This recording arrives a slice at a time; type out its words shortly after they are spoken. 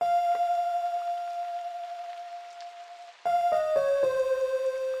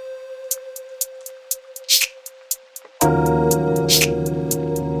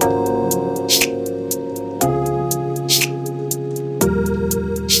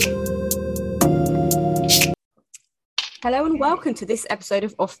Hello and welcome to this episode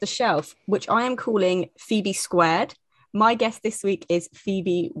of Off the Shelf, which I am calling Phoebe Squared. My guest this week is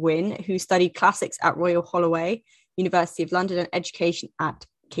Phoebe Wynn, who studied classics at Royal Holloway, University of London, and education at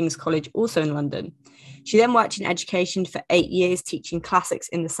King's College, also in London. She then worked in education for 8 years, teaching classics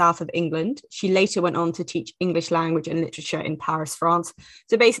in the south of England. She later went on to teach English language and literature in Paris, France.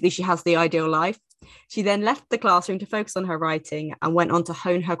 So basically, she has the ideal life. She then left the classroom to focus on her writing and went on to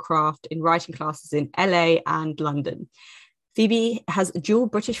hone her craft in writing classes in LA and London. Phoebe has dual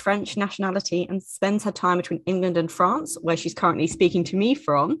British-French nationality and spends her time between England and France, where she's currently speaking to me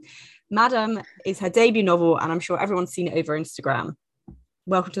from. Madame is her debut novel, and I'm sure everyone's seen it over Instagram.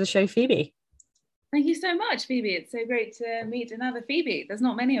 Welcome to the show, Phoebe. Thank you so much, Phoebe. It's so great to meet another Phoebe. There's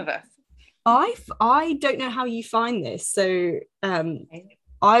not many of us. I don't know how you find this. So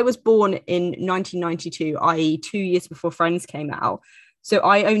I was born in 1992, i.e. 2 years before Friends came out. So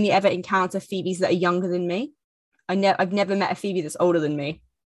I only ever encounter Phoebes that are younger than me. I've never met a Phoebe that's older than me.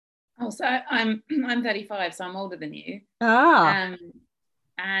 Oh, so I'm 35, so I'm older than you.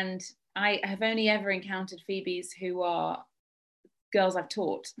 And I have only ever encountered Phoebes who are girls I've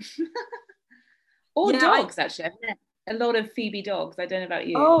taught. Or dogs, actually. I've met a lot of Phoebe dogs. I don't know about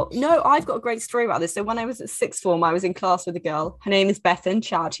you. Oh, no, I've got a great story about this. So when I was at sixth form, I was in class with a girl. Her name is Bethan.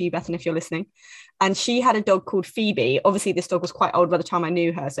 Shout out to you, Bethan, if you're listening. And she had a dog called Phoebe. Obviously, this dog was quite old by the time I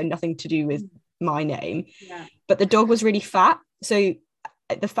knew her, so nothing to do with my name. Yeah. But the dog was really fat. So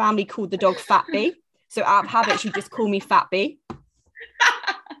the family called the dog Fatby. So out of habit, she'd just call me Fatby.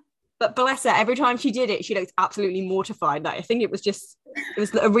 But bless her, every time she did it, she looked absolutely mortified. Like, I think it was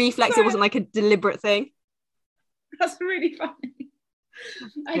a reflex. It wasn't like a deliberate thing. That's really funny.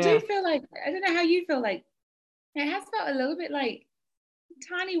 I do feel like, I don't know how you feel, like it has felt a little bit like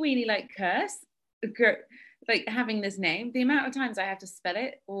tiny weeny like curse, like having this name. The amount of times I have to spell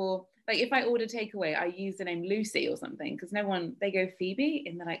it, or like if I order takeaway, I use the name Lucy or something, because they go Phoebe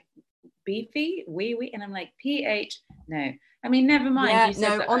and they're like beefy, wee, and I'm like PH. No, I mean, never mind.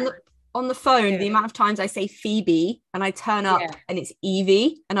 Yeah, no, on the phone, the amount of times I say Phoebe and I turn up and it's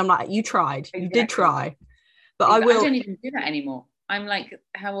Evie, and I'm like, you tried, you did try. But I don't even do that anymore. I'm like,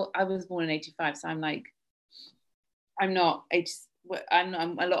 I was born in 85, so I'm like, I'm a lot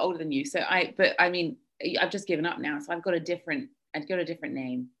older than you. But I mean, I've just given up now, so I've got a different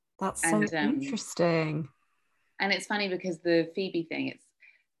name. That's so interesting. And it's funny because the Phoebe thing,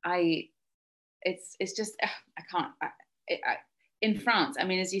 it's just, I can't. In France, I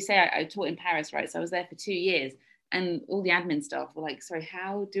mean, as you say, I taught in Paris, right? So I was there for 2 years. And all the admin staff were like, sorry,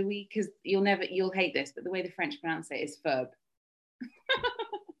 how do we, because you'll hate this, but the way the French pronounce it is verb.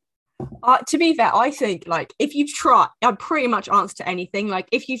 To be fair, I think, like, if you've tried, I'd pretty much answer to anything. Like,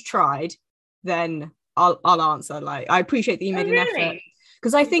 if you've tried, then I'll answer. Like, I appreciate that you made an effort.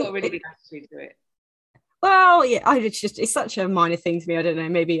 Because I think got a really good attitude to it. Well, yeah, it's such a minor thing to me. I don't know.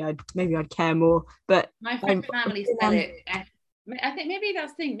 Maybe I'd care more. But my French family spell it. I think maybe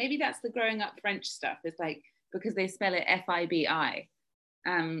that's the thing. Maybe that's the growing up French stuff. It's like, because they spell it Fibi.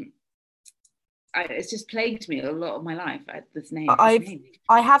 It's just plagued me a lot of my life. This name. I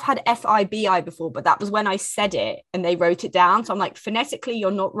have had Fibi before, but that was when I said it and they wrote it down. So I'm like, phonetically,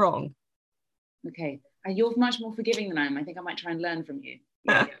 you're not wrong. Okay, you're much more forgiving than I am. I think I might try and learn from you.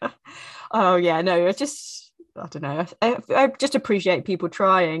 Yeah. Oh yeah, no, I don't know. I just appreciate people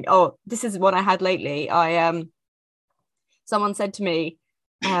trying. Oh, this is what I had lately. Someone said to me,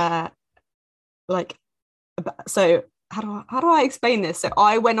 like, so how do I explain this? So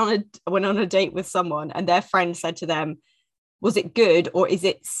I went on a date with someone, and their friend said to them, "Was it good, or is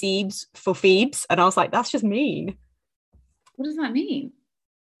it Siebes for Phoebes?" And I was like, "That's just mean." What does that mean?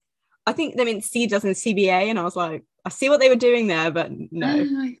 I think they meant Siebes as in CBA, and I was like, I see what they were doing there, but no.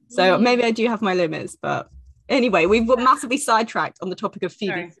 So maybe I do have my limits, but anyway, we've massively sidetracked on the topic of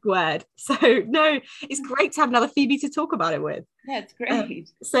Phoebe Squared. So no, it's great to have another Phoebe to talk about it with. Yeah, it's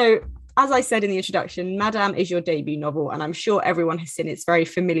great. So as I said in the introduction, Madame is your debut novel, and I'm sure everyone has seen its very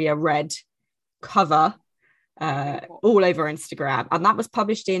familiar red cover all over Instagram, and that was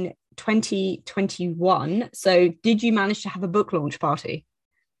published in 2021. So did you manage to have a book launch party?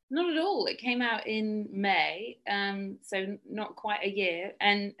 Not at all. It came out in May, so not quite a year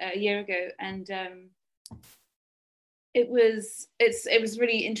ago, and it was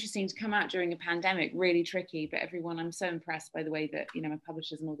really interesting to come out during a pandemic. Really tricky, but I'm so impressed by the way that my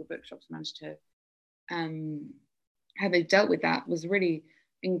publishers and all the bookshops managed to how they dealt with that was really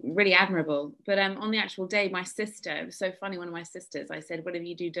admirable. But on the actual day, my sister, it was so funny. One of my sisters, I said, "Whatever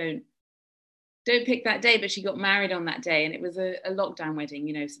you do, don't pick that day," but she got married on that day, and it was a lockdown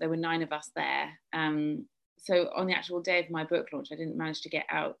wedding, so there were 9 of us there. so on the actual day of my book launch, I didn't manage to get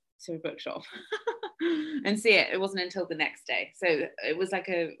out to a bookshop and see it. It wasn't until the next day. So it was like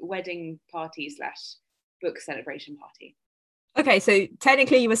a wedding party / book celebration party. Okay, so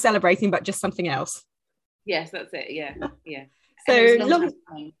technically you were celebrating, but just something else. Yes, that's it. Yeah.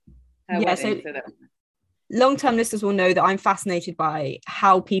 Long-term listeners will know that I'm fascinated by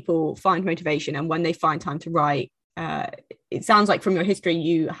how people find motivation and when they find time to write. It sounds like from your history,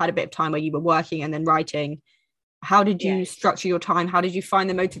 you had a bit of time where you were working and then writing. How did you structure your time? How did you find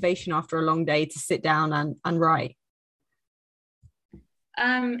the motivation after a long day to sit down and write?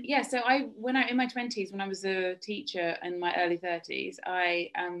 So when I in my 20s, when I was a teacher, in my early 30s,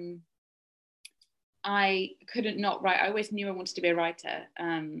 I couldn't not write. I always knew I wanted to be a writer,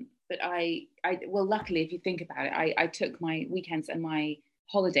 but well, luckily, if you think about it, I took my weekends and my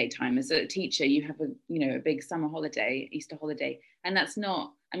holiday time. As a teacher, you have a big summer holiday, Easter holiday, and that's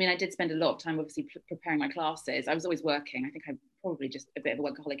not. I mean, I did spend a lot of time obviously preparing my classes. I was always working. I think I'm probably just a bit of a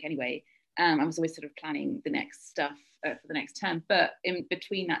workaholic anyway. I was always sort of planning the next stuff for the next term. But in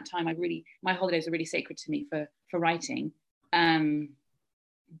between that time, my holidays are really sacred to me for writing.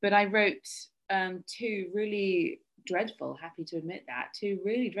 But I wrote two really dreadful, happy to admit that, two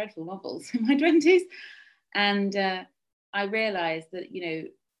really dreadful novels in my 20s. And I realized that,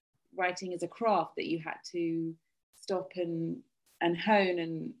 writing is a craft that you had to stop and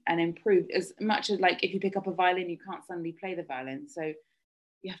hone and improve, as much as like if you pick up a violin, you can't suddenly play the violin. So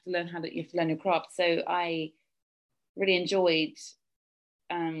you have to learn your craft. So I really enjoyed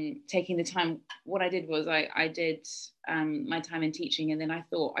taking the time. What I did was I did my time in teaching, and then I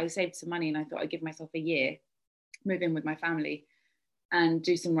thought I saved some money, and I thought I'd give myself a year, move in with my family, and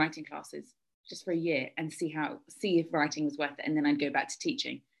do some writing classes just for a year and see if writing was worth it, and then I'd go back to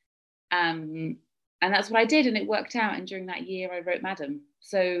teaching. And that's what I did, and it worked out. And during that year, I wrote Madam.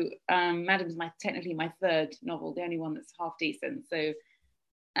 So Madam's technically my third novel, the only one that's half decent. So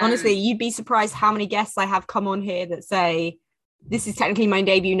honestly, you'd be surprised how many guests I have come on here that say, this is technically my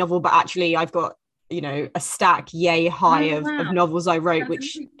debut novel, but actually I've got, a stack yay high of novels I wrote,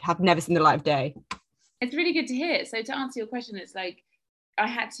 which have never seen the light of day. It's really good to hear. So to answer your question, it's like,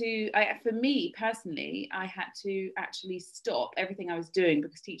 for me personally, I had to actually stop everything I was doing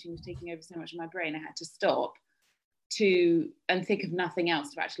because teaching was taking over so much of my brain. I had to stop and think of nothing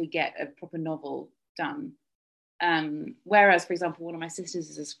else to actually get a proper novel done. Whereas, for example, one of my sisters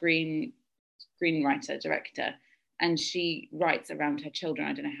is a screenwriter, director, and she writes around her children.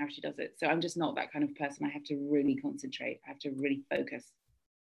 I don't know how she does it. So I'm just not that kind of person. I have to really concentrate. I have to really focus.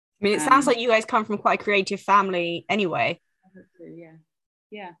 I mean, it sounds like you guys come from quite a creative family anyway.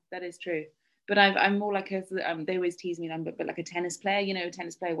 Yeah, that is true. But I'm more like they always tease me, but like a tennis player. A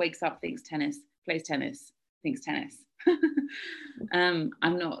tennis player wakes up, thinks tennis, plays tennis, thinks tennis. I'm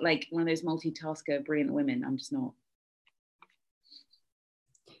not like one of those multitasker brilliant women. I'm just not.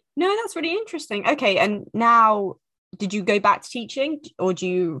 No, that's really interesting. Okay, and now, did you go back to teaching, or do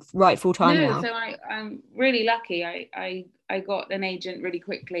you write full time now? No, so I'm really lucky. I got an agent really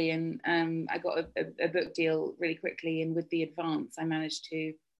quickly, and I got a book deal really quickly. And with the advance, I managed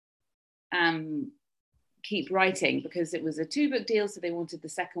to keep writing because it was a 2-book deal. So they wanted the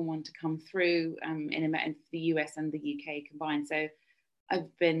second one to come through in the US and the UK combined. So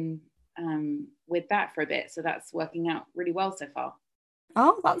I've been with that for a bit. So that's working out really well so far.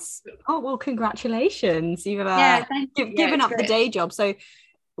 Well, congratulations. You've given up the day job. So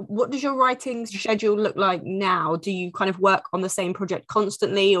what does your writing schedule look like now? Do you kind of work on the same project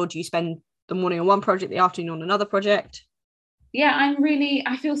constantly, or do you spend the morning on one project, the afternoon on another project? Yeah,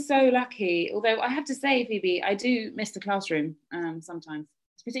 I feel so lucky. Although I have to say, Phoebe, I do miss the classroom sometimes.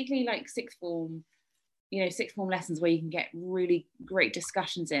 It's particularly like sixth form lessons where you can get really great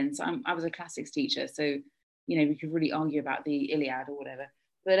discussions in. So I was a classics teacher, so we could really argue about the Iliad or whatever.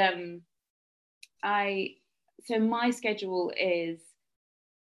 But so my schedule is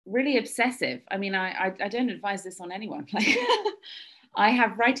really obsessive. I mean, I don't advise this on anyone. Like, I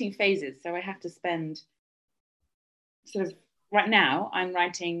have writing phases, so I have to spend sort of. Right now, I'm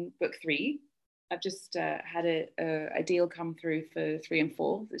writing book 3. I've just had a deal come through for 3 and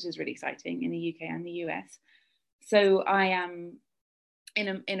 4, which is really exciting in the UK and the US. So I am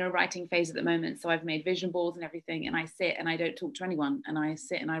in a writing phase at the moment. So I've made vision boards and everything, and I sit and I don't talk to anyone, and I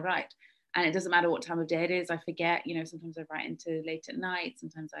sit and I write. And it doesn't matter what time of day it is. I forget. Sometimes I write into late at night.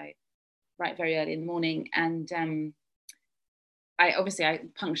 Sometimes I write very early in the morning. And I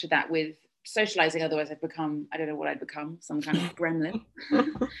punctured that with socializing, otherwise I don't know what I'd become, some kind of gremlin.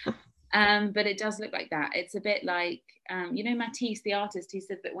 But it does look like that. It's a bit like Matisse, the artist, he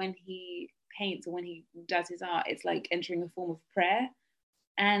said that when he paints or when he does his art, it's like entering a form of prayer.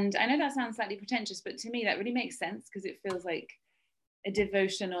 And I know that sounds slightly pretentious, but to me that really makes sense, because it feels like a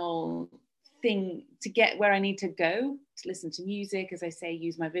devotional thing to get where I need to go, to listen to music, as I say,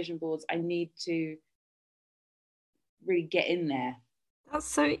 use my vision boards. I need to really get in there. That's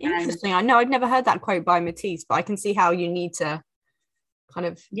so interesting. I know I'd never heard that quote by Matisse, but I can see how you need to kind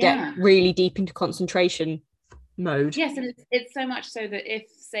of get really deep into concentration mode. Yes, and it's so much so that if,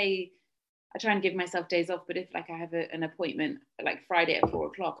 say, I try and give myself days off, but if like I have an appointment like Friday at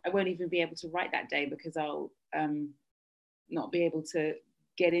 4:00, I won't even be able to write that day, because I'll not be able to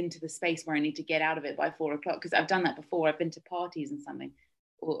get into the space where I need to get out of it by 4:00. Because I've done that before. I've been to parties and something,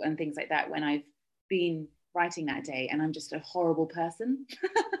 and things like that, when I've been writing that day and I'm just a horrible person,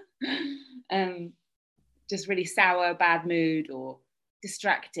 just really sour, bad mood, or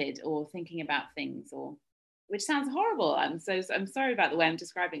distracted, or thinking about things, or which sounds horrible. I'm sorry about the way I'm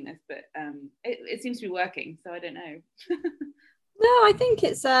describing this, but it seems to be working, so I don't know. No, I think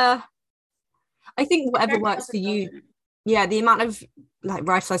it's I think whatever works for you. Yeah, the amount of like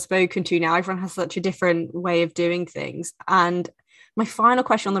writers I've spoken to now, everyone has such a different way of doing things. And my final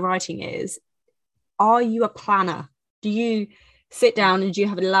question on the writing is, are you a planner? Do you sit down and do you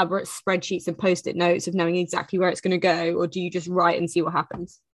have elaborate spreadsheets and post-it notes of knowing exactly where it's going to go, or do you just write and see what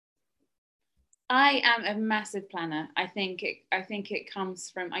happens? I am a massive planner. I think it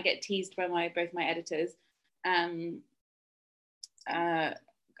comes from, I get teased by both my editors. I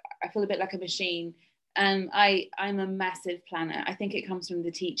feel a bit like a machine. I'm a massive planner. I think it comes from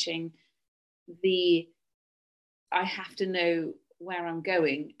the teaching. I have to know where I'm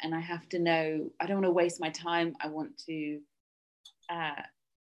going, and I have to know, I don't want to waste my time. I want to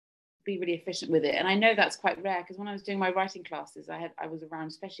be really efficient with it. And I know that's quite rare, because when I was doing my writing classes, I was around,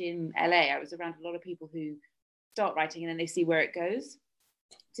 especially in LA, I was around a lot of people who start writing and then they see where it goes.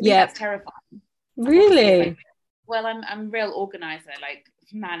 To me, that's terrifying. Really? Like, well, I'm a real organizer, like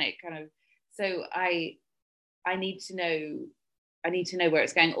manic kind of. So I need to know where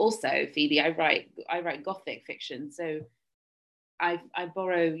it's going. Also, Phoebe, I write Gothic fiction, so I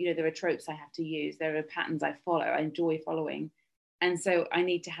borrow, there are tropes I have to use, there are patterns I follow, I enjoy following. And so I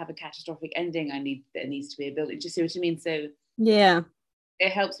need to have a catastrophic ending. There needs to be a building. Do you see what I mean? So yeah,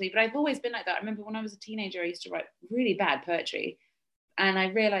 it helps me. But I've always been like that. I remember when I was a teenager, I used to write really bad poetry, and I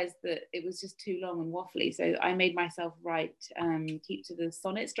realized that it was just too long and waffly. So I made myself keep to the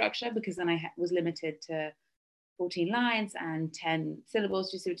sonnet structure, because then I was limited to 14 lines and 10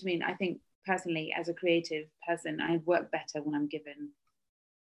 syllables. Do you see what I mean? I think personally, as a creative person, I work better when I'm given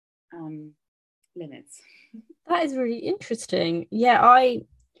limits. That is really interesting. Yeah,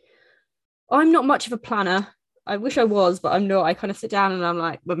 I'm not much of a planner. I wish I was, but I'm not. I kind of sit down and I'm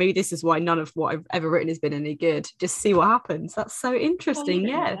like, well, maybe this is why none of what I've ever written has been any good. Just see what happens. That's so interesting.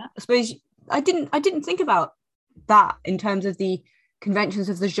 Yeah, I suppose I didn't think about that in terms of the conventions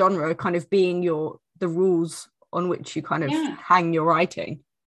of the genre kind of being the rules on which you kind of hang your writing.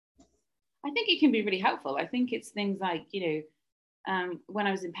 I think it can be really helpful. I think it's things like, when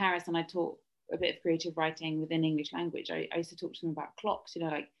I was in Paris and I taught a bit of creative writing within English language, I used to talk to them about clocks,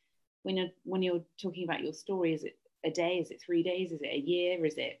 like when you're talking about your story, is it a day, is it 3 days, is it a year,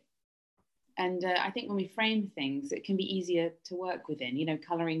 is it? And I think when we frame things, it can be easier to work within,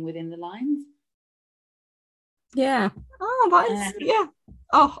 coloring within the lines. Yeah. Oh, that is,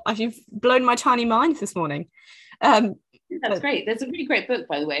 Oh, you've blown my tiny mind this morning. That's great. There's a really great book,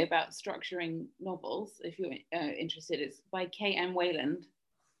 by the way, about structuring novels. If you're interested, it's by K.M. Weiland,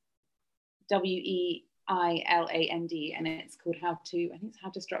 Weiland, and it's called How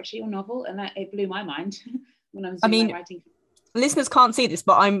to Structure Your Novel. And it blew my mind when I was doing my writing. Listeners can't see this,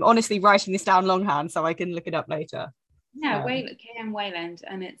 but I'm honestly writing this down longhand so I can look it up later. Yeah, K.M. Weiland,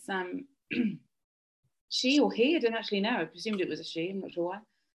 and it's she or he, I don't actually know. I presumed it was a she. I'm not sure why,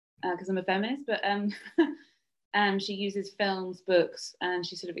 because I'm a feminist. But she uses films, books, and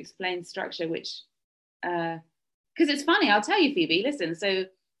she sort of explains structure, which because it's funny. I'll tell you, Phoebe. Listen, so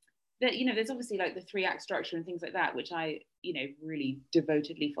that there's obviously like the 3-act structure and things like that, which I really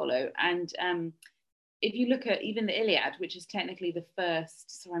devotedly follow. And if you look at even the Iliad, which is technically the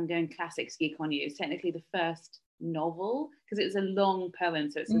first, so I'm going classics geek on you, it's technically the first novel, because it's a long poem,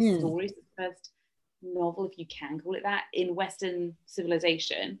 so it's a story. It's the first novel, if you can call it that, in Western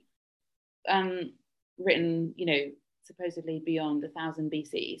civilization, written, supposedly beyond 1000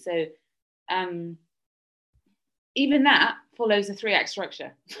 BC. So even that follows a 3-act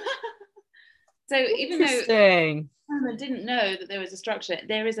structure. So even though I didn't know that there was a structure,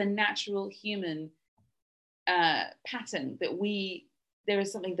 there is a natural human pattern that there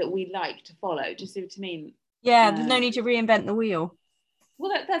is something that we like to follow. Do you see what I mean? Yeah, there's no need to reinvent the wheel.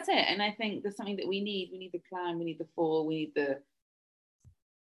 Well, that's it. And I think there's something that we need. We need the climb, we need the fall, we need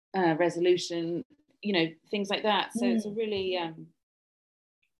resolution, things like that. So it's a really,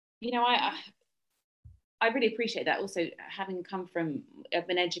 I really appreciate that. Also, having come from, I've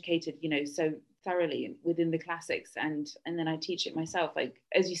been educated, so thoroughly within the classics, and then I teach it myself. Like,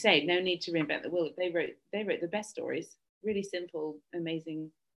 as you say, no need to reinvent the wheel. They wrote the best stories, really simple,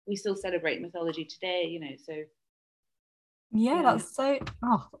 amazing. We still celebrate mythology today, so. Yeah, that's so.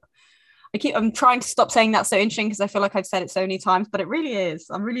 Oh, I'm trying to stop saying that's so interesting because I feel like I've said it so many times, but it really is.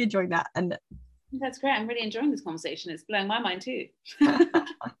 I'm really enjoying that, and that's great. I'm really enjoying this conversation. It's blowing my mind too.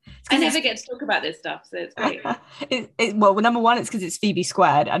 I never get to talk about this stuff, so it's great. Well, number one, it's because it's Phoebe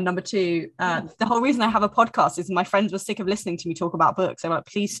Squared, and number two, the whole reason I have a podcast is my friends were sick of listening to me talk about books. They're like,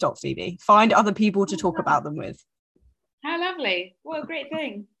 please stop, Phoebe. Find other people to talk about them with. How lovely! What a great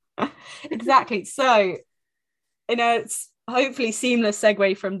thing. Exactly. So, it's hopefully seamless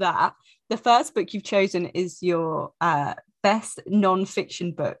segue from that. The first book you've chosen is your best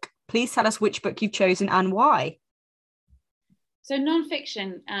non-fiction book. Please tell us which book you've chosen and why. So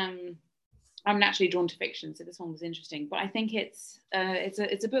non-fiction, I'm naturally drawn to fiction, so this one was interesting. But I think it's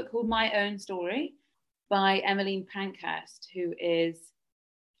a book called My Own Story by Emmeline Pankhurst, who is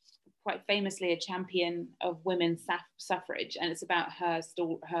quite famously a champion of women's suffrage, and it's about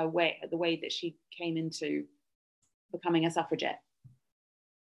the way that she came into becoming a suffragette.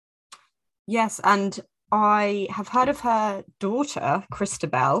 Yes, and I have heard of her daughter,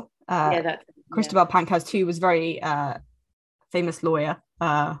 Christabel. Christabel Pankhurst, who was very famous lawyer.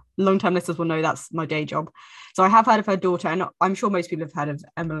 Long-time listeners will know that's my day job. So I have heard of her daughter, and I'm sure most people have heard of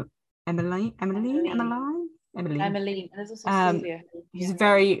Emmeline. There's also Sylvia. Who's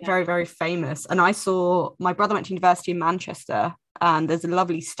very, very, very famous. And I saw, my brother went to university in Manchester, and there's a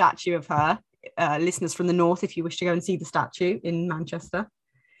lovely statue of her. Listeners from the north, if you wish to go and see the statue in Manchester.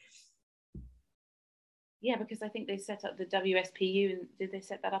 Yeah, because I think they set up the WSPU, and did they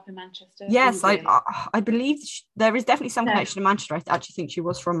set that up in Manchester? Yes, I believe there is definitely some connection to Manchester. I actually think she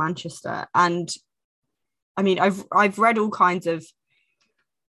was from Manchester, and I mean, I've read all kinds of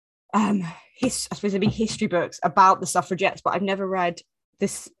I suppose it'd be history books about the suffragettes, but I've never read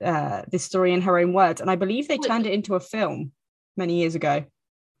this story in her own words, and I believe they turned it into a film many years ago.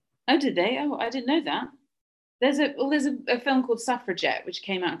 Oh, did they? Oh, I didn't know that. There's a film called Suffragette, which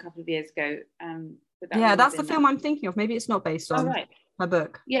came out a couple of years ago. That's the film I'm thinking of. Maybe it's not based on her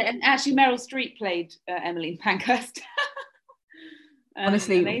book. Yeah, and actually Meryl Streep played Emmeline Pankhurst.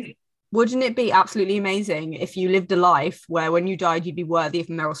 Honestly, amazing. Wouldn't it be absolutely amazing if you lived a life where when you died, you'd be worthy of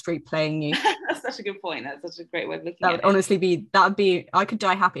Meryl Streep playing you? That's such a good point. That's such a great way of looking at it. That would honestly be, I could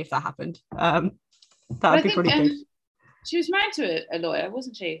die happy if that happened. That would be pretty good. She was married to a lawyer,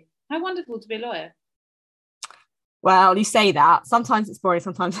 wasn't she? How wonderful to be a lawyer. Well, you say that. Sometimes it's boring,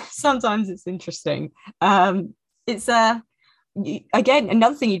 sometimes it's interesting. It's again,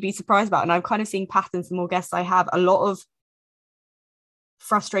 another thing you'd be surprised about, and I'm kind of seeing patterns the more guests I have. A lot of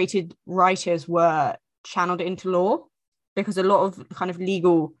frustrated writers were channeled into law because a lot of kind of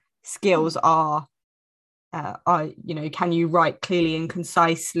legal skills are can you write clearly and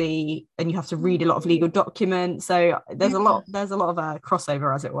concisely, and you have to read a lot of legal documents. So there's a lot of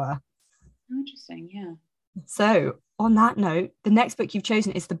crossover, as it were. Interesting, yeah. So on that note, the next book you've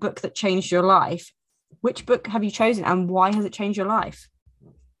chosen is the book that changed your life. Which book have you chosen, and why has it changed your life?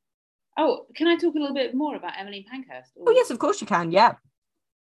 Oh, can I talk a little bit more about Emmeline Pankhurst? Oh yes, of course you can. Yeah.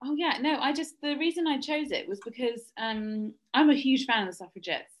 Oh yeah, no, the reason I chose it was because I'm a huge fan of the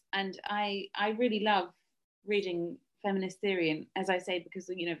suffragettes, and I really love reading feminist theory, and as I say, because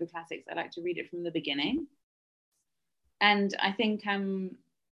the classics, I like to read it from the beginning. And I think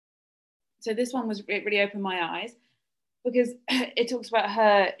so this one it really opened my eyes, because it talks about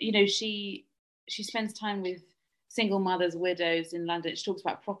her, she spends time with single mothers, widows in London. She talks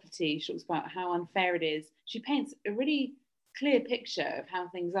about property, she talks about how unfair it is. She paints a really clear picture of how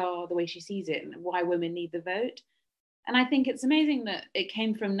things are, the way she sees it, and why women need the vote. And I think it's amazing that it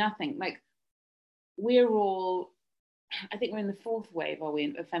came from nothing. Like, I think we're in the fourth wave, are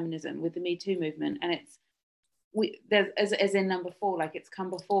we, of feminism with the Me Too movement, and there's as in number 4, like it's come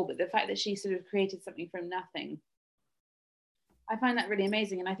before, but the fact that she sort of created something from nothing, I find that really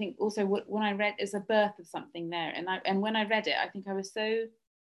amazing. And I think also when I read, is a birth of something there, and when I read it, I think I was so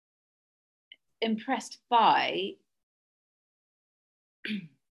impressed by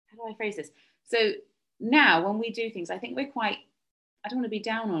how do I phrase this? So now when we do things, I think we're quite, I don't want to be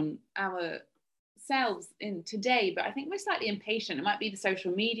down on ourselves in today, but I think we're slightly impatient. It might be the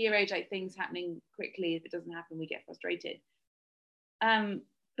social media age, like things happening quickly. If it doesn't happen, we get frustrated. But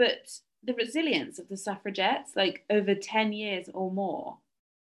the resilience of the suffragettes, like over 10 years or more,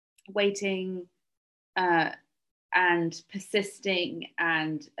 waiting and persisting,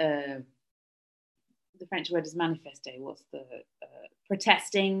 and the French word is manifester. What's the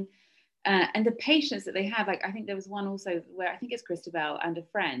protesting, and the patience that they have. Like, I think there was one also where I think it's Christabel and a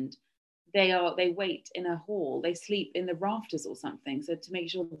friend. They wait in a hall. They sleep in the rafters or something, so to make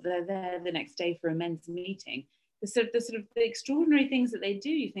sure that they're there the next day for a men's meeting. The extraordinary things that they do.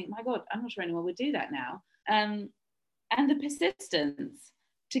 You think, my God, I'm not sure anyone would do that now. And the persistence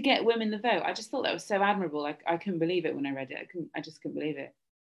to get women the vote. I just thought that was so admirable. I couldn't believe it when I read it. I just couldn't believe it.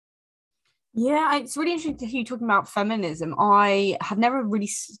 Yeah, it's really interesting to hear you talking about feminism. I have never really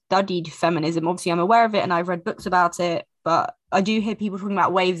studied feminism. Obviously, I'm aware of it and I've read books about it, but I do hear people talking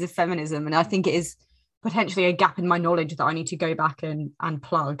about waves of feminism, and I think it is potentially a gap in my knowledge that I need to go back and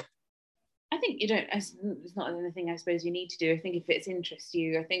plug. I think it's not anything I suppose you need to do. I think if it's interests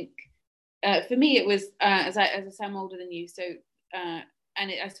you, I think for me it was, as I say, I'm older than you, so I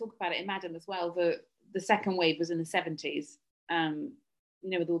talk about it in Madam as well. The second wave was in the 70s.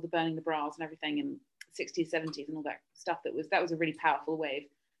 With all the burning the bras and everything in 60s, 70s and all that stuff. That was a really powerful wave.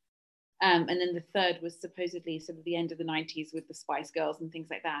 And then the third was supposedly sort of the end of the 90s with the Spice Girls and things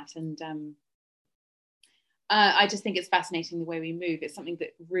like that. And I just think it's fascinating the way we move. It's something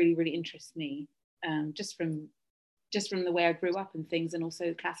that really, really interests me, just from the way I grew up and things, and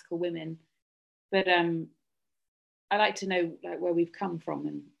also classical women. But I like to know where we've come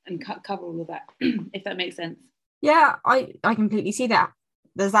from and cover all of that, if that makes sense. Yeah, I completely see that.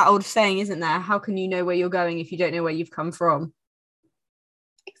 There's that old saying, isn't there? How can you know where you're going if you don't know where you've come from?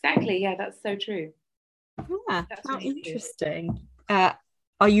 Exactly. Yeah, that's so true. Yeah, that's how really interesting. Are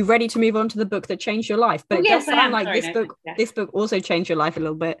you ready to move on to the book that changed your life? But it does sound like this book also changed your life a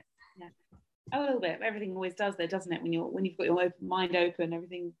little bit. Yeah, a little bit. Everything always does, though, doesn't it? When you've got your mind open,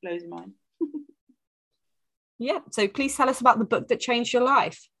 everything blows your mind. Yeah. So please tell us about the book that changed your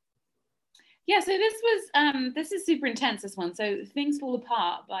life. Yeah, so this is super intense, this one. So Things Fall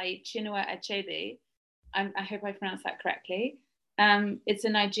Apart by Chinua Achebe. I hope I pronounced that correctly. It's a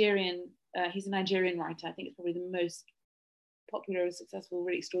Nigerian, he's a Nigerian writer. I think it's probably the most popular, successful,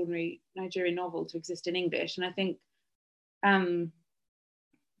 really extraordinary Nigerian novel to exist in English. And I think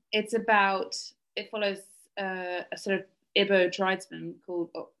it follows a sort of Igbo tribesman called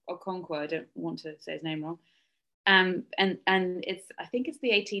Okonkwo. I don't want to say his name wrong. And I think it's the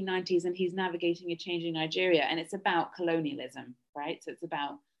 1890s, and he's navigating a changing Nigeria, and it's about colonialism, right? So it's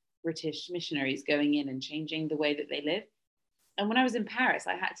about British missionaries going in and changing the way that they live. And when I was in Paris,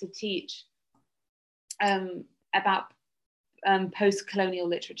 I had to teach about post-colonial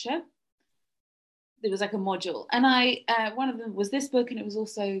literature. There was like a module, and one of them was this book, and it was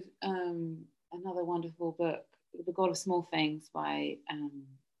also another wonderful book, The God of Small Things by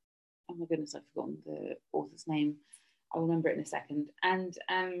oh my goodness, I've forgotten the author's name. I'll remember it in a second. And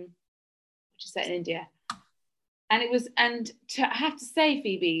which is set in India. And I have to say,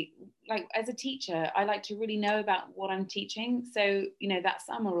 Phoebe, like as a teacher, I like to really know about what I'm teaching. So, that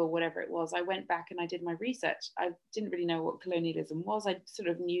summer or whatever it was, I went back and I did my research. I didn't really know what colonialism was. I sort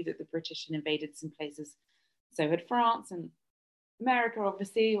of knew that the British had invaded some places. So had France, and America,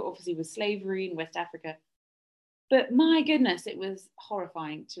 obviously was slavery in West Africa. But my goodness, it was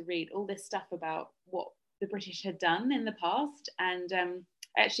horrifying to read all this stuff about what the British had done in the past. And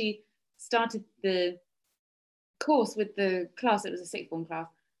I actually started the course with the class. It was a sixth form class.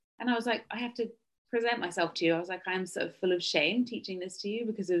 And I was like, I have to present myself to you. I was like, I'm sort of full of shame teaching this to you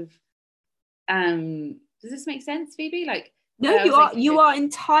because of, does this make sense, Phoebe? Like, no, you are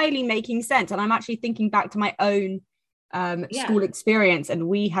entirely making sense. And I'm actually thinking back to my own school experience, and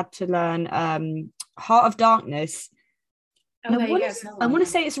we had to learn Heart of Darkness. I want to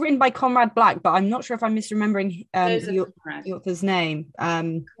say it's written by Conrad Black, but I'm not sure if I'm misremembering the author's name.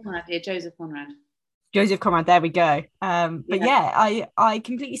 Joseph Conrad. Joseph Conrad, there we go. But I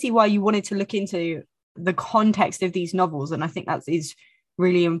completely see why you wanted to look into the context of these novels, and I think that is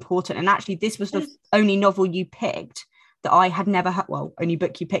really important. And actually, this was the only novel you picked that I had never heard. Well, only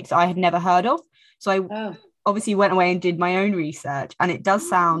book you picked that I had never heard of. So I obviously went away and did my own research, and it does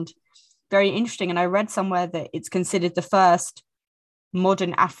sound very interesting. And I read somewhere that it's considered the first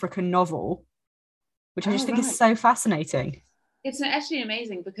modern African novel, which I just think is so fascinating. It's actually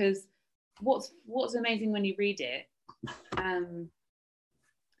amazing because what's amazing when you read it, I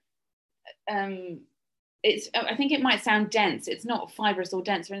think it might sound dense. It's not fibrous or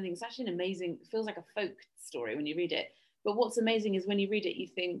dense or anything. It's actually amazing. It feels like a folk story when you read it. But what's amazing is when you read it, you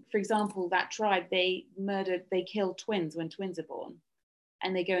think, for example, that tribe, they kill twins when twins are born,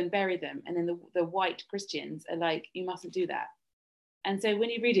 and they go and bury them. And then the white Christians are like, you mustn't do that. And so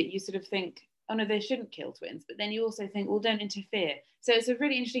when you read it, you sort of think, oh no, they shouldn't kill twins. But then you also think, well, don't interfere. So it's a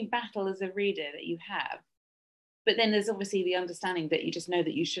really interesting battle as a reader that you have. but then there's obviously the understanding that you just know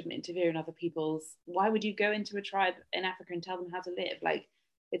that you shouldn't interfere in other people's. Why would you go into a tribe in Africa and tell them how to live? Like,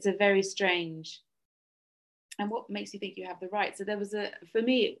 it's a very strange. And what makes you think you have the right? So there was for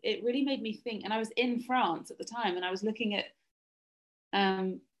me, it really made me think. And I was in France at the time, and I was looking at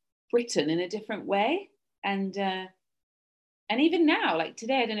Britain in a different way. And even now, like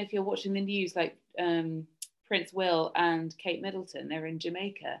today, I don't know if you're watching the news, like Prince Will and Kate Middleton, they're in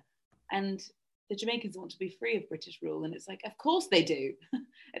Jamaica, and the Jamaicans want to be free of British rule. And it's like, of course they do.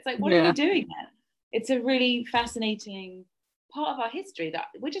 It's like, what are you doing there? It's a really fascinating part of our history that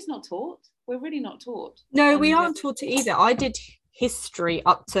we're just not taught. We're really not taught. No, we aren't taught it either. I did history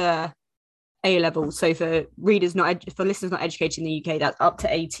up to A level. So for listeners not educated in the UK, that's up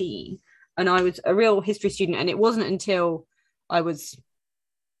to 18. And I was a real history student. And it wasn't until I was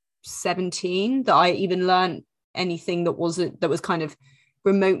 17 that I even learned anything that was kind of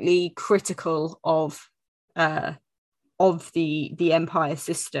remotely critical of the empire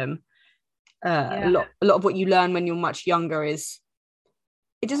system. A lot of what you learn when you're much younger is,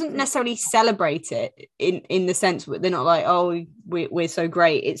 it doesn't necessarily celebrate it in the sense that they're not like, oh, we're so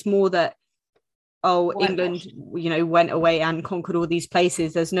great. It's more that, England, went away and conquered all these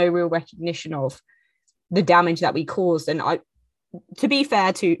places. There's no real recognition of the damage that we caused. And to be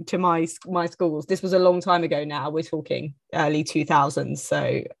fair to my schools, this was a long time ago now. We're talking early 2000s.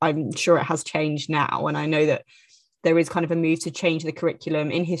 So I'm sure it has changed now. And I know that there is kind of a move to change the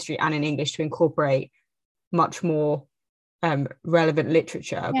curriculum in history and in English to incorporate much more relevant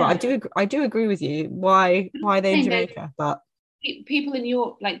literature. But I do agree with you. Why are they in Jamaica? But people in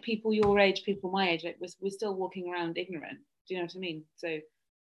your people your age, people my age, we're still walking around ignorant. Do you know what I mean? So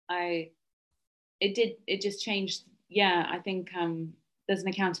it just changed. Yeah, I think there's an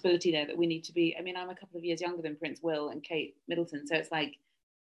accountability there that we need to be. I mean, I'm a couple of years younger than Prince Will and Kate Middleton, so it's like,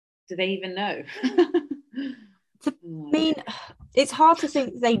 do they even know? I mean, it's hard to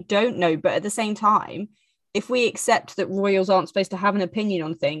think they don't know, but at the same time, if we accept that royals aren't supposed to have an opinion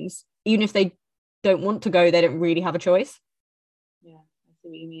on things, even if they don't want to go, they don't really have a choice. Yeah, I see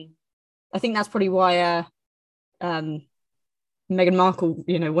what you mean. I think that's probably why Meghan Markle,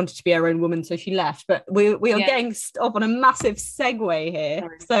 wanted to be her own woman, so she left. But we are getting off on a massive segue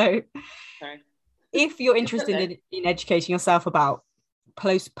here. Sorry. If you're interested in educating yourself about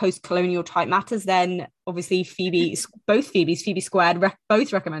post-colonial type matters, then obviously Phoebe Squared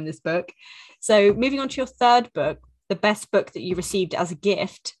both recommend this book. So moving on to your third book, the best book that you received as a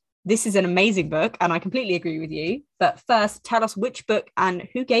gift. This is an amazing book, and I completely agree with you. But first, tell us which book and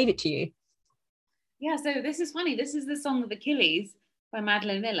who gave it to you. Yeah, so this is funny. This is The Song of Achilles by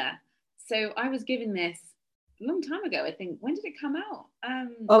Madeline Miller. So I was given this a long time ago, I think. When did it come out?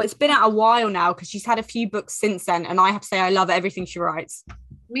 It's been out a while now, because she's had a few books since then, and I have to say I love everything she writes.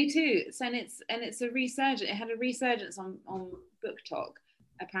 Me too. So it's a resurgence. It had a resurgence on Book Talk,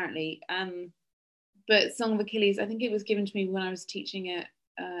 apparently. But Song of Achilles, I think it was given to me when I was teaching it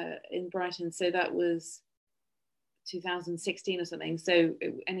in Brighton. So that was 2016 or something. So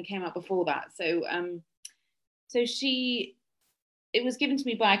it came out before that. So it was given to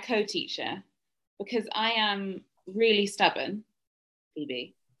me by a co-teacher, because I am really stubborn,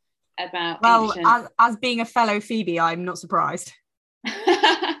 Phoebe, about ancient... as being a fellow Phoebe, I'm not surprised.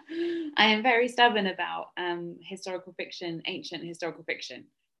 I am very stubborn about historical fiction, ancient historical fiction.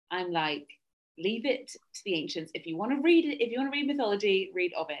 I'm like, leave it to the ancients. If you want to read it, if you want to read mythology,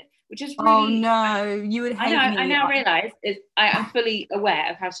 read of it. Which is really, oh no, you would hate me. I now realise I'm fully aware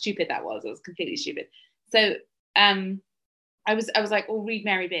of how stupid that was. It was completely stupid. So I was like, read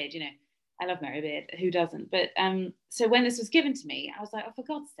Mary Beard, I love Mary Beard, who doesn't? But so when this was given to me, I was like, for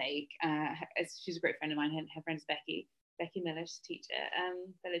God's sake, she's a great friend of mine. Her friend is Becky Miller, she's a teacher,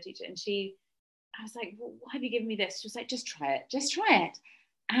 fellow teacher, and I was like, why have you given me this? She was like, just try it.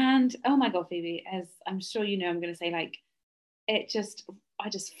 And oh my God, Phoebe, as I'm sure you know, I'm going to say, like, I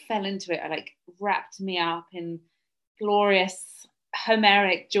just fell into it. I wrapped me up in glorious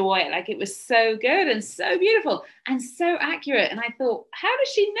Homeric joy. Like, it was so good and so beautiful and so accurate. And I thought, how does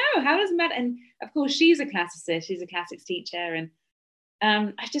she know? How does Matt? And of course, she's a classicist. She's a classics teacher. And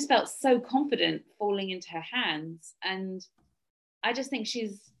I just felt so confident falling into her hands. And I just think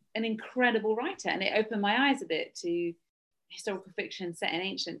she's an incredible writer. And it opened my eyes a bit to historical fiction set in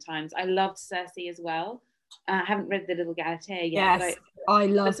ancient times. I loved Circe as well. I haven't read The Little Galatea yet. Yes, I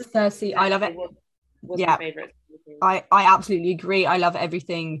love Circe. I love it. Was my favorite. I absolutely agree. I love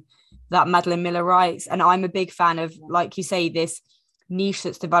everything that Madeline Miller writes, and I'm a big fan of, like you say, this niche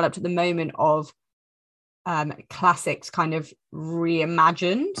that's developed at the moment of classics kind of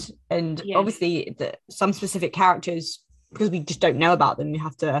reimagined, and obviously some specific characters, because we just don't know about them, you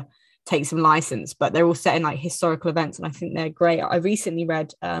have to take some license, but they're all set in like historical events, and I think they're great. I recently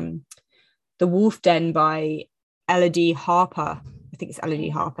read The Wolf Den by Elodie Harper. I think it's Elodie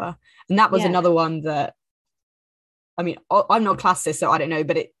Harper, and that was another one that, I mean, I'm not a classicist, so I don't know,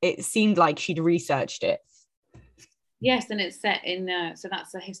 but it seemed like she'd researched it. Yes, and it's set in so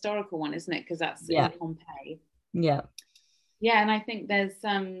that's a historical one, isn't it? Because that's in Pompeii. Yeah. Yeah, and I think there's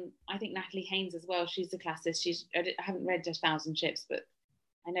I think Natalie Haynes as well. She's a classicist. I haven't read A Thousand Ships, but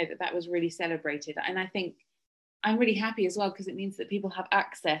I know that was really celebrated, and I think I'm really happy as well because it means that people have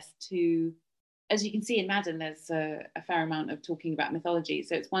access to, as you can see in Madden, there's a fair amount of talking about mythology.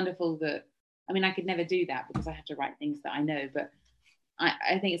 So it's wonderful that, I mean, I could never do that because I have to write things that I know, but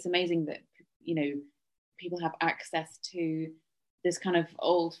I think it's amazing that, you know, people have access to this kind of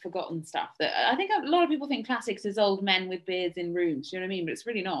old forgotten stuff that I think a lot of people think classics is old men with beards in rooms, you know what I mean? But it's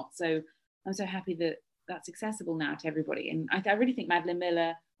really not. So I'm so happy that that's accessible now to everybody. And I really think Madeline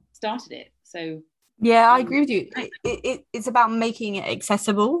Miller started it. So yeah, I agree with you. It's about making it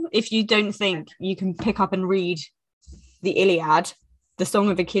accessible. If you don't think you can pick up and read the Iliad, the Song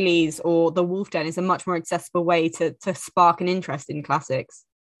of Achilles, or the Wolf Den, is a much more accessible way to spark an interest in classics.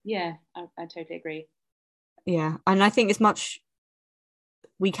 Yeah, I totally agree. Yeah, and I think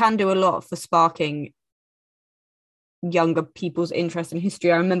we can do a lot for sparking younger people's interest in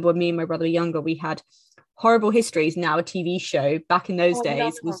history. I remember when me and my brother were younger, we had Horrible Histories, now a TV show. Back in those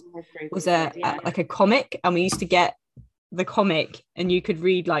days was like a comic, and we used to get the comic, and you could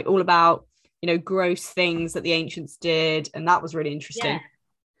read like all about, you know, gross things that the ancients did, and that was really interesting.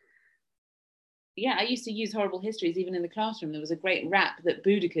 Yeah, I used to use Horrible Histories even in the classroom. There was a great rap that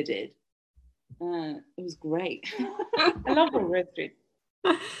Boudica did. It was great. I love Horrible Histories.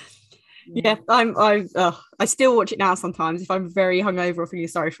 Yeah, I still watch it now sometimes. If I'm very hungover or feeling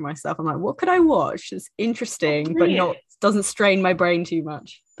sorry for myself, I'm like, what could I watch? It's interesting, but doesn't strain my brain too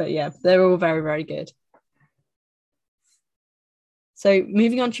much. But yeah, they're all very, very good. So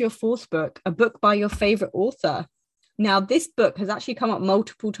moving on to your fourth book, a book by your favorite author. Now, this book has actually come up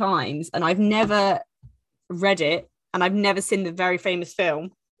multiple times, and I've never read it, and I've never seen the very famous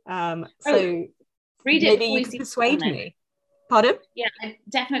film. So read it maybe you can persuade me. Pardon? Yeah,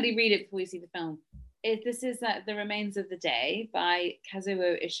 definitely read it before you see the film. This is The Remains of the Day by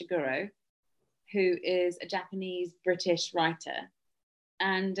Kazuo Ishiguro, who is a Japanese-British writer.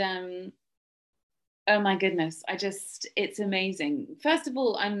 And oh my goodness, it's amazing. First of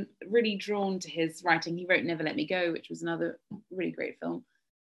all, I'm really drawn to his writing. He wrote Never Let Me Go, which was another really great film.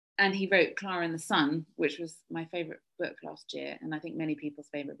 And he wrote Clara and the Sun, which was my favorite book last year, and I think many people's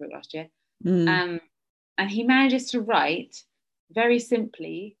favorite book last year. And he manages to write very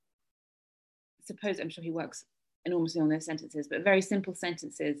simply, I'm sure he works enormously on those sentences, but very simple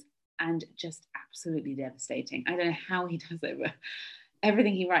sentences and just absolutely devastating. I don't know how he does it, but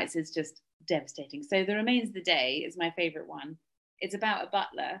everything he writes is just devastating. So The Remains of the Day is my favorite one. It's about a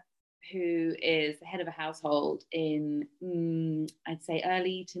butler who is the head of a household in, I'd say,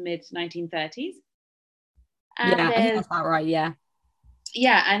 early to mid 1930s. And yeah, I think that's about right, yeah.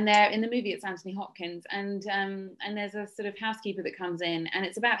 Yeah, and there in the movie it's Anthony Hopkins, and there's a sort of housekeeper that comes in, and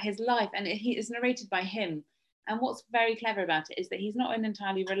it's about his life, and he is narrated by him. And what's very clever about it is that he's not an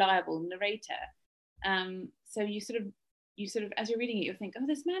entirely reliable narrator. So you sort of as you're reading it, you'll think, oh,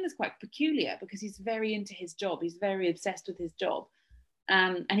 this man is quite peculiar because he's very into his job, he's very obsessed with his job,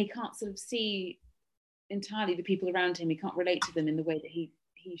 and he can't sort of see entirely the people around him. He can't relate to them in the way that he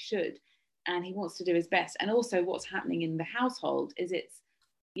should. And he wants to do his best. And also what's happening in the household is it's,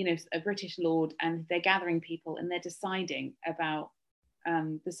 you know, a British lord, and they're gathering people and they're deciding about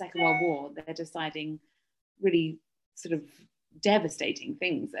the Second World War. They're deciding really sort of devastating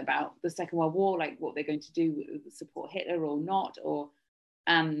things about the Second World War, like what they're going to do, support Hitler or not, or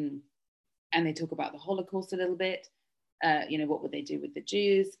and they talk about the Holocaust a little bit. You know, what would they do with the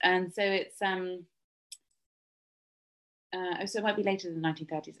Jews? And so it's so it might be later than the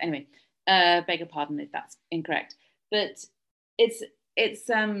 1930s. Anyway, beg your pardon if that's incorrect, but it's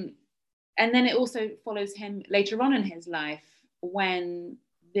and then it also follows him later on in his life when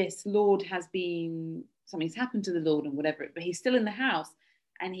this lord something's happened to the lord and whatever, but he's still in the house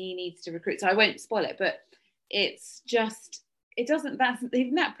and he needs to recruit. So I won't spoil it, but it's just,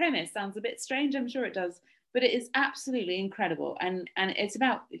 even that premise sounds a bit strange, I'm sure it does, but it is absolutely incredible. And it's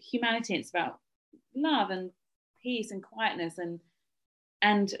about humanity, it's about love and peace and quietness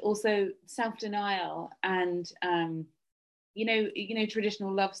and also self-denial and you know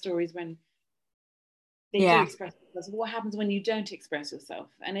traditional love stories when they do express themselves. What happens when you don't express yourself?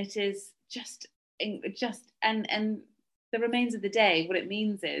 And it is just and The Remains of the Day, what it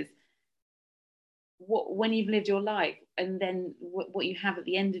means is when you've lived your life, and then what you have at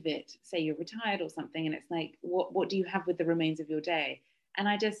the end of it, say you're retired or something, and it's like, what do you have with the remains of your day? And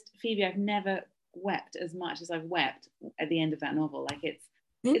Phoebe, I've never wept as much as I've wept at the end of that novel. Like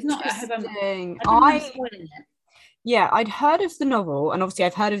it's not, I hope I'm spoiling it. Yeah, I'd heard of the novel, and obviously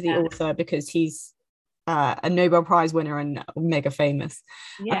I've heard of the author because he's a Nobel Prize winner and mega famous.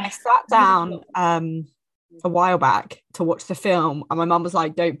 Yeah. And I sat down a while back to watch the film, and my mum was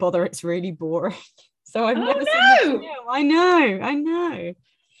like, "Don't bother, it's really boring." So I've never seen the film. I know.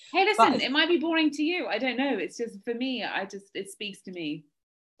 Hey, listen, it might be boring to you. I don't know. It's just for me. It speaks to me.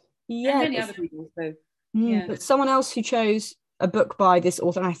 Yeah, and many other people. So yeah. But someone else who chose a book by this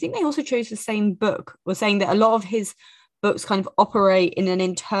author, and I think they also chose the same book, was saying that a lot of his books kind of operate in an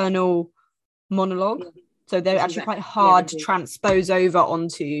internal monologue. Yeah. So they're actually quite hard to transpose over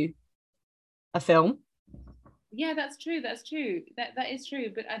onto a film. Yeah, that's true. That is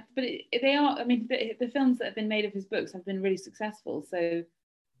true. But they are. I mean, the films that have been made of his books have been really successful. So,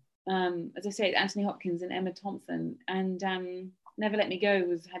 as I say, Anthony Hopkins and Emma Thompson, and Never Let Me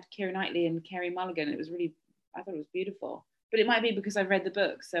Go had Keira Knightley and Carey Mulligan. I thought it was beautiful. But it might be because I've read the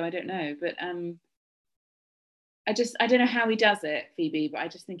book, so I don't know. But I don't know how he does it, Phoebe. But I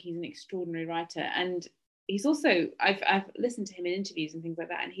just think he's an extraordinary writer, and he's also I've listened to him in interviews and things like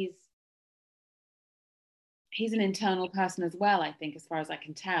that, and he's an internal person as well, I think, as far as I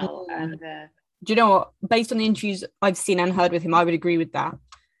can tell. And do you know what? Based on the interviews I've seen and heard with him, I would agree with that.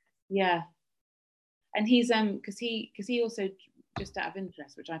 Yeah, and he's because he also, just out of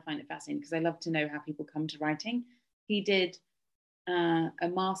interest, which I find it fascinating because I love to know how people come to writing. He did a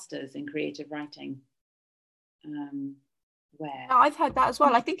master's in creative writing. Where? No, I've heard that as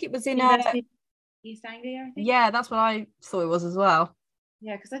well. I think it was in East Anglia, I think. Yeah, that's what I thought it was as well.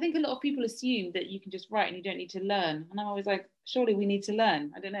 Yeah, because I think a lot of people assume that you can just write and you don't need to learn, and I'm always like, surely we need to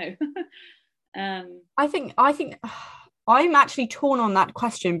learn. I don't know. I think I'm actually torn on that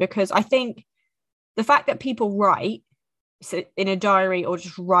question, because I think the fact that people write in a diary or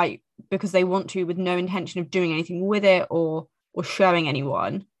just write because they want to, with no intention of doing anything with it or showing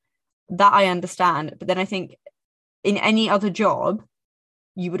anyone, that I understand. But then I think in any other job,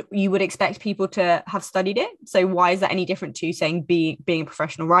 you would expect people to have studied it. So why is that any different to saying being a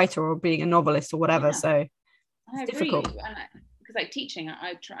professional writer or being a novelist or whatever? Yeah. So it's difficult. Because like teaching,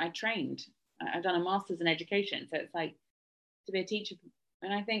 I trained. I've done a master's in education, so it's like to be a teacher.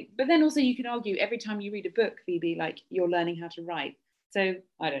 And I think, but then also you can argue every time you read a book, Phoebe, like you're learning how to write. So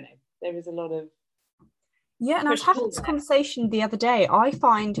I don't know. There is a lot of and I was having this conversation the other day. I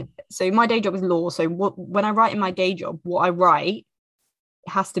find, so my day job is law. So when I write in my day job, what I write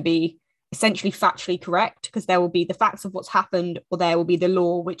has to be essentially factually correct, because there will be the facts of what's happened, or there will be the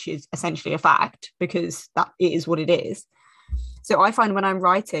law, which is essentially a fact, because that it is what it is. So I find when I'm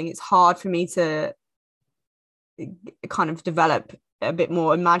writing, it's hard for me to kind of develop a bit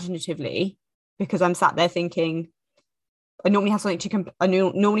more imaginatively, because I'm sat there thinking, I normally have something to I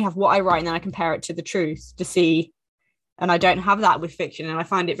normally have what I write and then I compare it to the truth to see, and I don't have that with fiction, and I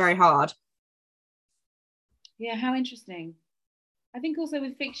find it very hard. Yeah, how interesting. I think also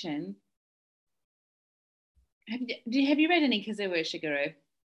with fiction, have you read any Kazuo Ishiguro?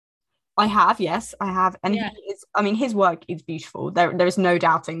 I have, yes, I have, and yeah. His work is beautiful. There is no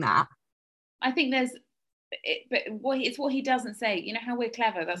doubting that. I think but it's what he doesn't say. You know how we're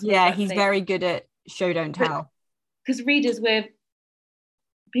clever. That's what he's very good at show don't tell. Because readers are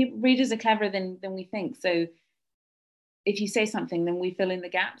cleverer than we think. So if you say something, then we fill in the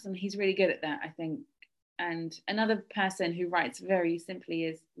gaps, and he's really good at that, I think. And another person who writes very simply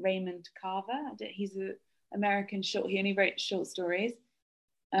is Raymond Carver. He's an American he only wrote short stories.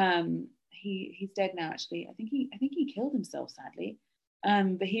 He's dead now, actually. I think he killed himself, sadly.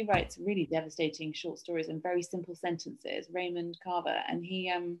 But he writes really devastating short stories and very simple sentences. Raymond Carver, and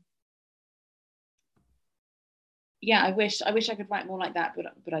he I wish I could write more like that,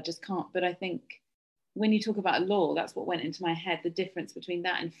 but I just can't. But I think when you talk about law, that's what went into my head, the difference between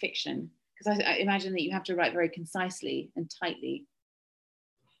that and fiction. Because I imagine that you have to write very concisely and tightly.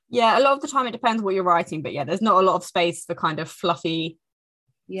 Yeah, a lot of the time it depends what you're writing, but yeah, there's not a lot of space for kind of fluffy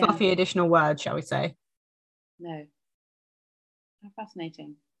additional words, shall we say. No. How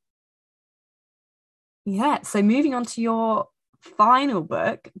fascinating. Yeah, so moving on to your final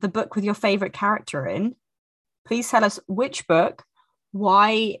book, the book with your favourite character in. Please tell us which book,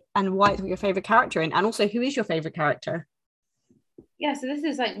 why it's your favourite character in, and also who is your favourite character? Yeah, so this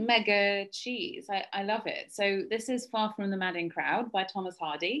is like mega cheese. I love it. So this is Far From the Madding Crowd by Thomas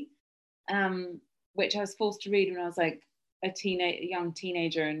Hardy, which I was forced to read when I was like a young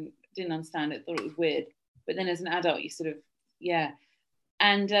teenager and didn't understand it, thought it was weird. But then as an adult, you sort of, yeah.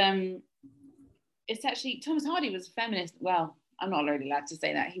 And it's actually, Thomas Hardy was a feminist. Well, I'm not really allowed to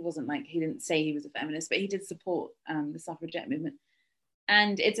say that. He wasn't like, he didn't say he was a feminist, but he did support the suffragette movement.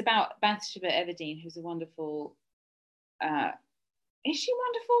 And it's about Bathsheba Everdeen, who's a wonderful, is she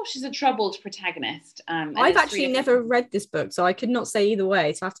wonderful? She's a troubled protagonist. I've actually never read this book, so I could not say either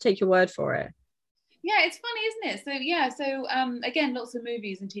way. So I have to take your word for it. Yeah, it's funny, isn't it? So yeah, so again, lots of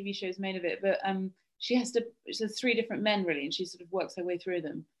movies and TV shows made of it, but she has 3 different men really, and she sort of works her way through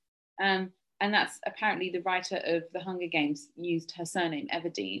them. And that's apparently the writer of The Hunger Games used her surname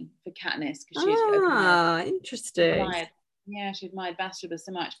Everdeen for Katniss because she interesting. She admired Bathsheba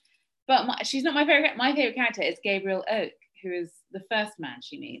so much. But she's not my favorite. My favorite character is Gabriel Oak, who is the first man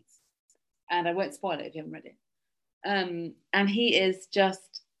she meets, and I won't spoil it if you haven't read it. And he is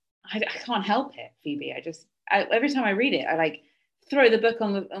just, I can't help it, Phoebe. Every time I read it, I like throw the book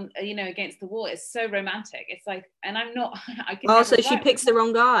on against the wall. It's so romantic. It's like, and I'm not. So she picks the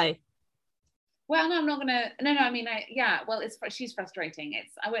wrong guy. Well, no, I'm not gonna. No, I mean, she's frustrating.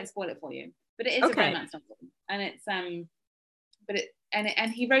 I won't spoil it for you, but it is a romance novel, and it's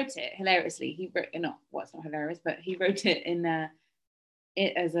and he wrote it hilariously. It's not hilarious, but he wrote it in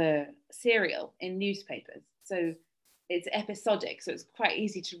it as a serial in newspapers. So it's episodic, so it's quite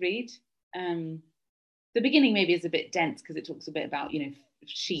easy to read. The beginning maybe is a bit dense because it talks a bit about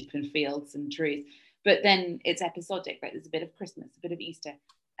sheep and fields and trees, but then it's episodic. Right, there's a bit of Christmas, a bit of Easter,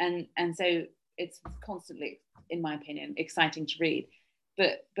 and so it's constantly, in my opinion, exciting to read.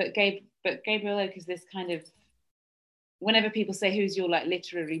 But Gabriel Oak is this kind of, whenever people say who's your like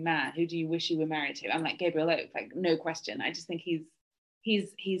literary man, who do you wish you were married to, I'm like Gabriel Oak, like no question. I just think he's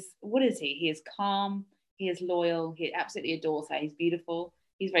what is he? He is calm, he is loyal, he absolutely adores her, he's beautiful,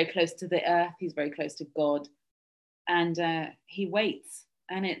 he's very close to the earth, he's very close to God, and he waits,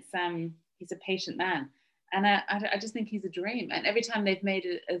 and it's he's a patient man. And I just think he's a dream. And every time they've made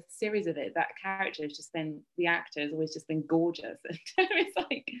a series of it, that character has just been, the actor has always just been gorgeous. And it's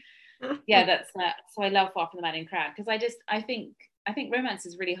like, yeah, that's so I love Far from the Madding Crowd, because I think romance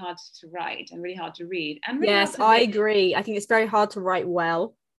is really hard to write and really hard to read. And really yes, I agree. I think it's very hard to write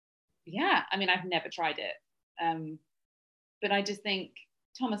well. Yeah, I mean, I've never tried it, but I just think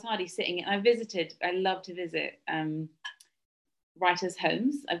Thomas Hardy sitting. I love to visit writers'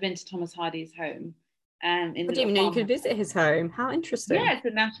 homes. I've been to Thomas Hardy's home. I didn't even know you could visit his home. How interesting. Yeah, it's a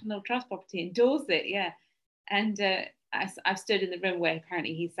National Trust property in Dorset, yeah. And I've stood in the room where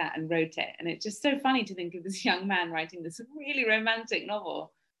apparently he sat and wrote it. And it's just so funny to think of this young man writing this really romantic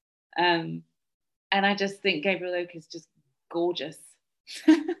novel. And I just think Gabriel Oak is just gorgeous.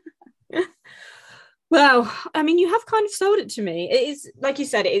 Well, I mean, you have kind of sold it to me. It is, like you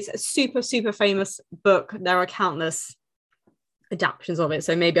said, it is a super, super famous book. There are countless adaptations of it.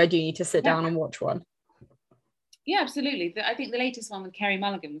 So maybe I do need to sit down and watch one. Yeah, absolutely. I think the latest one with Carey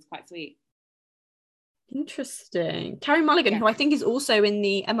Mulligan was quite sweet. Interesting. Carey Mulligan, who I think is also in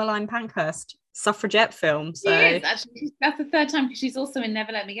the Emmeline Pankhurst suffragette film. So she is, actually. That's the 3rd time, because she's also in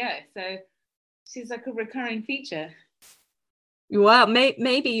Never Let Me Go. So she's like a recurring feature. Well,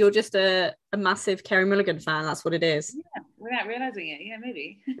 maybe you're just a massive Carey Mulligan fan. That's what it is. Yeah, without realising it. Yeah,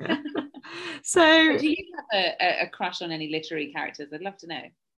 maybe. So do you have a crush on any literary characters? I'd love to know.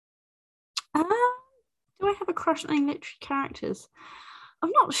 Do I have a crush on any literary characters?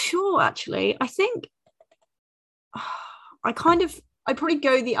 I'm not sure, actually. I think I probably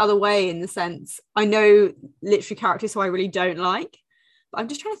go the other way, in the sense I know literary characters who I really don't like, but I'm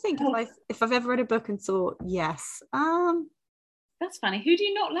just trying to think if I've ever read a book and thought yes. That's funny. Who do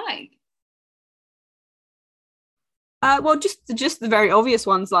you not like? Well, just the very obvious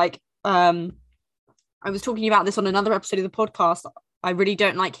ones. Like I was talking about this on another episode of the podcast. I really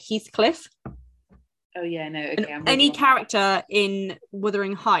don't like Heathcliff. Oh yeah, no. Okay, any character in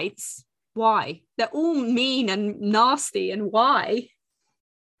Wuthering Heights. Why? They're all mean and nasty, and why?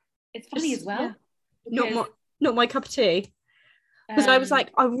 It's funny as well. Yeah, not my cup of tea. Because I was like,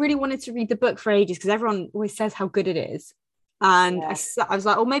 I really wanted to read the book for ages, because everyone always says how good it is. And I was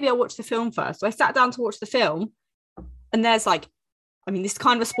like, oh, maybe I'll watch the film first. So I sat down to watch the film, and there's like, I mean, this is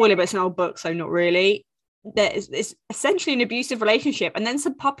kind of a spoiler, but it's an old book, so not really. It's essentially an abusive relationship, and then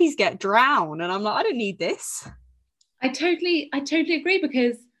some puppies get drowned, and I'm like, I don't need this. I totally agree,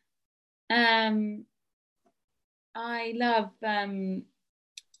 because I love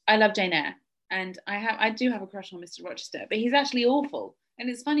Jane Eyre, and I do have a crush on Mr. Rochester, but he's actually awful. And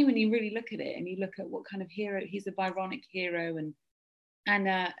it's funny when you really look at it and you look at what kind of hero, he's a Byronic hero,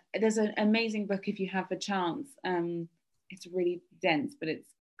 and there's an amazing book, if you have a chance. It's really dense, but it's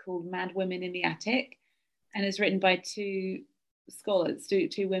called Mad Women in the Attic, and it's written by two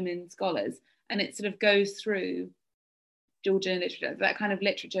women scholars, and it sort of goes through Georgian literature, that kind of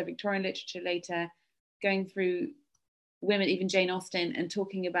literature, Victorian literature later, going through women, even Jane Austen, and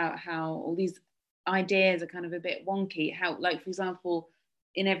talking about how all these ideas are kind of a bit wonky. How, like, for example,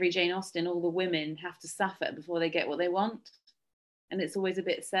 in every Jane Austen, all the women have to suffer before they get what they want. And it's always a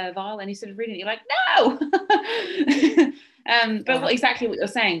bit servile. And you sort of read it, you're like, no! But exactly what you're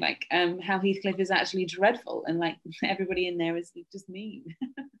saying, like how Heathcliff is actually dreadful, and like everybody in there is just mean.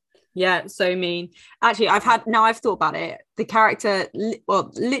 Yeah, so mean. Actually, I've thought about it. The character,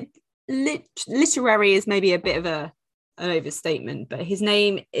 literary is maybe a bit of an overstatement, but his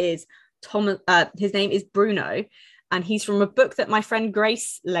name is Bruno, and he's from a book that my friend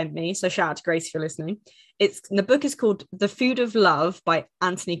Grace lent me. So shout out to Grace if you're listening. The book is called The Food of Love by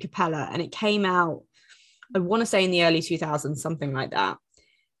Anthony Capella, and it came out, I want to say, in the early 2000s, something like that.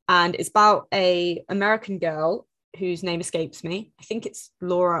 And it's about a American girl whose name escapes me. I think it's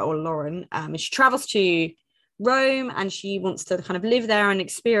Laura or Lauren. She travels to Rome, and she wants to kind of live there and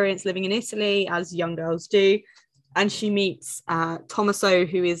experience living in Italy, as young girls do. And she meets Tommaso,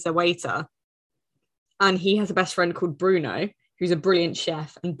 who is a waiter. And he has a best friend called Bruno, who's a brilliant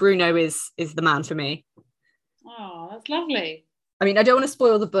chef. And Bruno is the man for me. Oh, that's lovely. I mean, I don't want to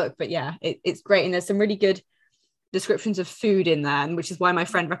spoil the book, but yeah, it's great. And there's some really good descriptions of food in there, which is why my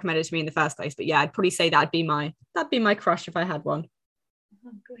friend recommended it to me in the first place. But yeah, I'd probably say that'd be my crush if I had one.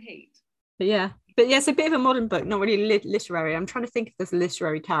 Oh, great. But yeah, it's a bit of a modern book, not really literary. I'm trying to think if there's a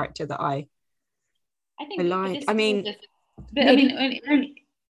literary character that I like.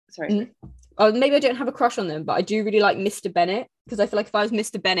 Sorry. Maybe I don't have a crush on them, but I do really like Mr. Bennet, because I feel like if I was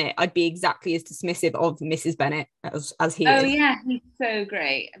Mr. Bennet, I'd be exactly as dismissive of Mrs. Bennet as he is. Oh yeah, he's so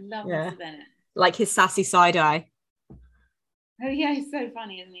great. I love Mr. Bennet. Like his sassy side eye. Oh yeah, he's so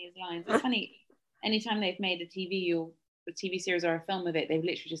funny, isn't he? His lines. It's funny. Anytime they've made a TV series or a film of it, they've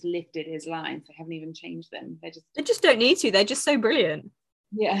literally just lifted his lines. They haven't even changed them. They just don't need to. They're just so brilliant.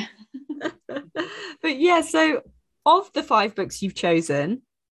 Yeah. But yeah, so of the 5 books you've chosen,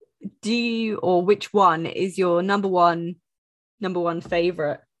 which one is your number one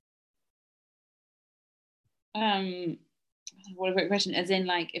favorite? What a great question. As in,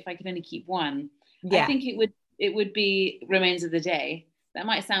 like, if I could only keep one, yeah. I think it would be Remains of the Day. That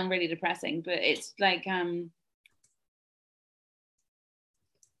might sound really depressing, but it's like no,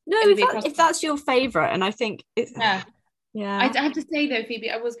 if that's your favorite, and I think it's yeah. I have to say though, Phoebe,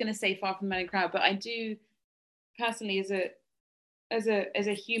 I was going to say Far From the Madding Crowd, but I do personally, as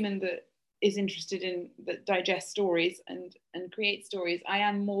a human that is interested in, that digests stories and creates stories, I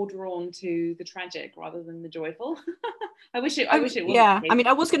am more drawn to the tragic rather than the joyful. I wish it was. Yeah, I mean,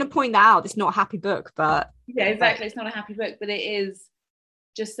 I was going to point that out. It's not a happy book, but yeah, exactly. It's not a happy book, but it is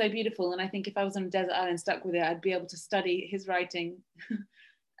just so beautiful. And I think if I was on a desert island stuck with it, I'd be able to study his writing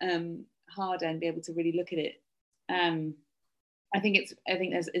harder and be able to really look at it. I think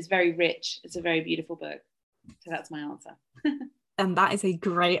it's very rich. It's a very beautiful book. So that's my answer. And that is a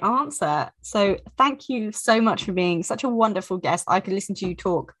great answer. So thank you so much for being such a wonderful guest. I could listen to you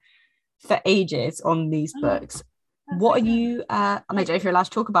talk for ages on these books. What are you, I don't know if you're allowed to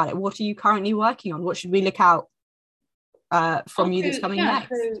talk about it. What are you currently working on? What should we look out from you that's coming next?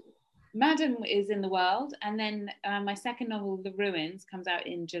 So Madam is in the world. And then my second novel, The Ruins, comes out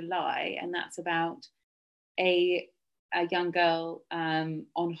in July. And that's about a young girl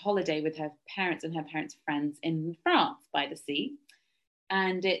on holiday with her parents and her parents' friends in France by the sea.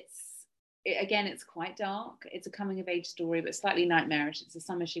 And it's quite dark. It's a coming of age story, but slightly nightmarish. It's a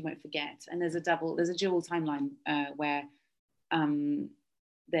summer she won't forget. And there's a dual timeline where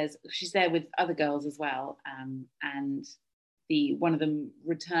she's there with other girls as well. And one of them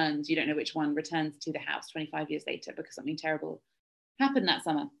returns, you don't know which one, returns to the house 25 years later because something terrible happened that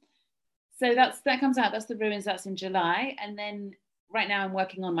summer. So that comes out. That's The Ruins. That's in July. And then right now I'm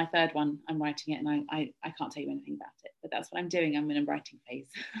working on my third one. I'm writing it, and I can't tell you anything about it, but that's what I'm doing. I'm in a writing phase.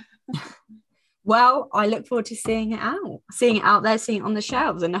 Well, I look forward to seeing it out there, seeing it on the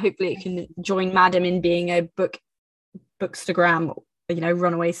shelves, and hopefully it can join Madam in being a bookstagram,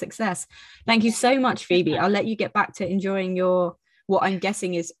 runaway success. Thank you so much, Phoebe. I'll let you get back to enjoying your, what I'm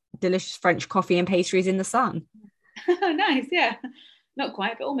guessing is delicious French coffee and pastries in the sun. Nice, yeah. Not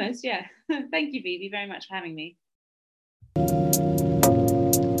quite, but almost, yeah. Thank you, Phoebe, very much for having me.